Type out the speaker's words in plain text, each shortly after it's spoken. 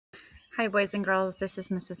Hi, boys and girls. This is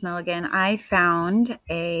Mrs. Milligan. I found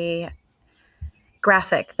a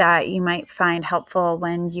graphic that you might find helpful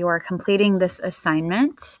when you are completing this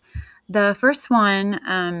assignment. The first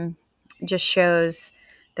one just shows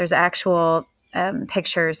there's actual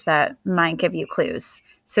pictures that might give you clues.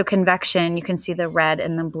 So convection, you can see the red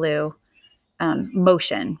and the blue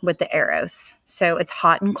motion with the arrows. So it's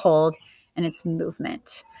hot and cold and it's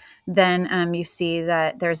movement. Then you see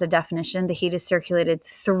that there's a definition. The heat is circulated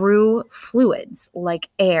through fluids like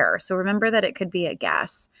air. So remember that it could be a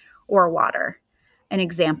gas or water. An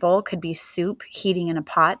example could be soup heating in a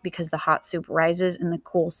pot because the hot soup rises and the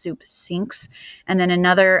cool soup sinks. And then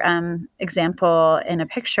another example in a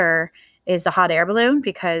picture is the hot air balloon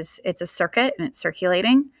because it's a circuit and it's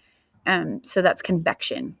circulating. So that's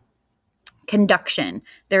convection. Conduction.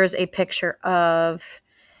 There is a picture of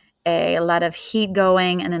a lot of heat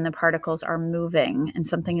going and then the particles are moving and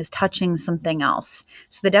something is touching something else.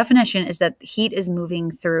 So the definition is that heat is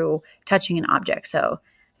moving through touching an object. So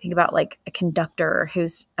think about like a conductor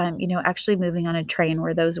who's, actually moving on a train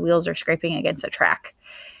where those wheels are scraping against a track.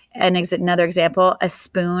 And another example, a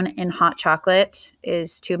spoon in hot chocolate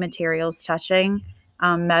is two materials touching,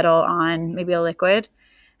 metal on maybe a liquid,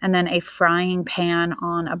 and then a frying pan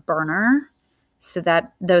on a burner. So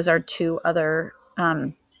that those are two other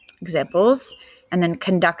examples. And then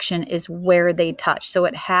conduction is where they touch. So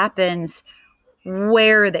it happens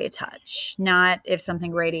where they touch, not if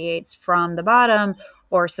something radiates from the bottom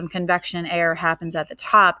or some convection air happens at the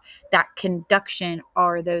top. That conduction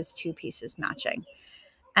are those two pieces matching.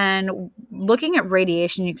 And looking at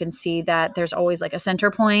radiation, you can see that there's always like a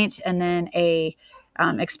center point and then a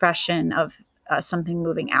expression of something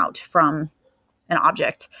moving out from an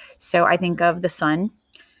object. So I think of the sun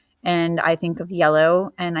and I think of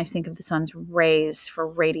yellow and I think of the sun's rays for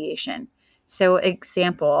radiation. So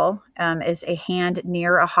example is a hand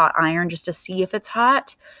near a hot iron just to see if it's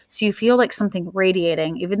hot. So you feel like something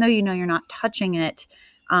radiating, even though you know you're not touching it,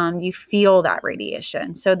 you feel that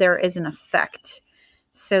radiation. So there is an effect.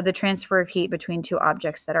 So the transfer of heat between two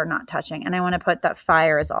objects that are not touching. And I want to put that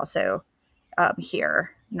fire is also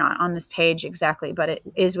here, not on this page exactly, but it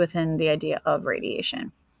is within the idea of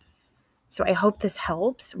radiation. So I hope this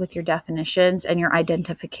helps with your definitions and your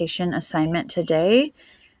identification assignment today.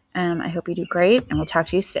 I hope you do great, and we'll talk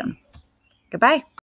to you soon. Goodbye.